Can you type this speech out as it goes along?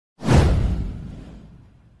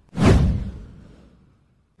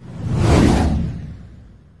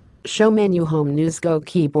Show menuHome News Go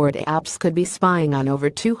keyboard apps could be spying on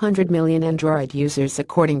over 200 million Android users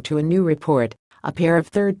according to a new report. A pair of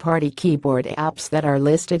third-party keyboard apps that are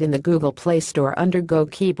listed in the Google Play Store under Go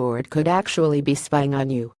Keyboard could actually be spying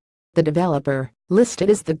on you. The developer,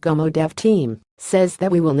 listed as the Gomo dev team, says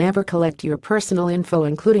that we will never collect your personal info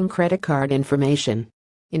including credit card information.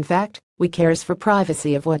 In fact, we cares for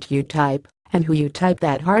privacy of what you type and who you type.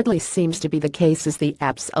 That hardly seems to be the case, as the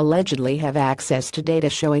apps allegedly have access to data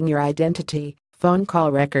showing your identity, phone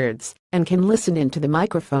call records, and can listen into the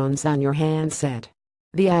microphones on your handset.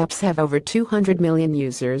 The apps have over 200 million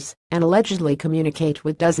users and allegedly communicate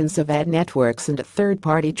with dozens of ad networks and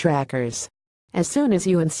third-party trackers. As soon as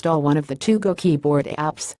you install one of the two Go keyboard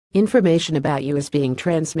apps, information about you is being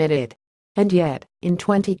transmitted. And yet, in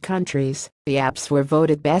 20 countries, the apps were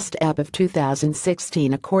voted Best App of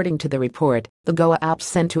 2016 according to the report. The Go app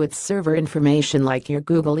sent to its server information like your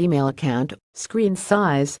Google email account, screen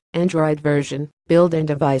size, Android version, build and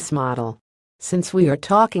device model. Since we are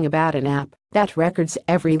talking about an app that records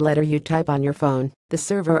every letter you type on your phone, the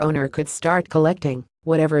server owner could start collecting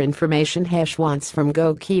whatever information Hash wants from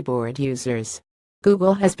Go keyboard users.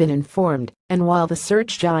 Google has been informed, and while the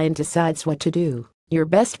search giant decides what to do, your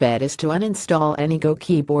best bet is to uninstall any Go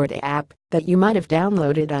keyboard app that you might have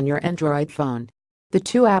downloaded on your Android phone. The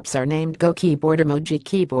two apps are named Go Keyboard Emoji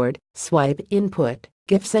Keyboard, Swipe Input,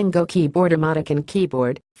 GIFs, and Go Keyboard Emoticon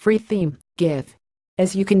Keyboard, Free Theme, GIF.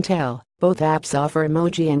 As you can tell, both apps offer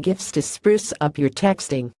emoji and GIFs to spruce up your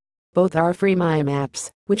texting. Both are free MIME apps,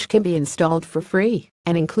 which can be installed for free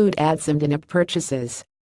and include ads and in-app purchases.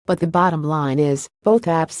 But the bottom line is, both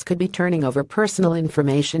apps could be turning over personal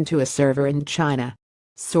information to a server in China.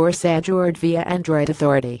 Source: Adjourd via Android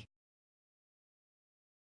Authority.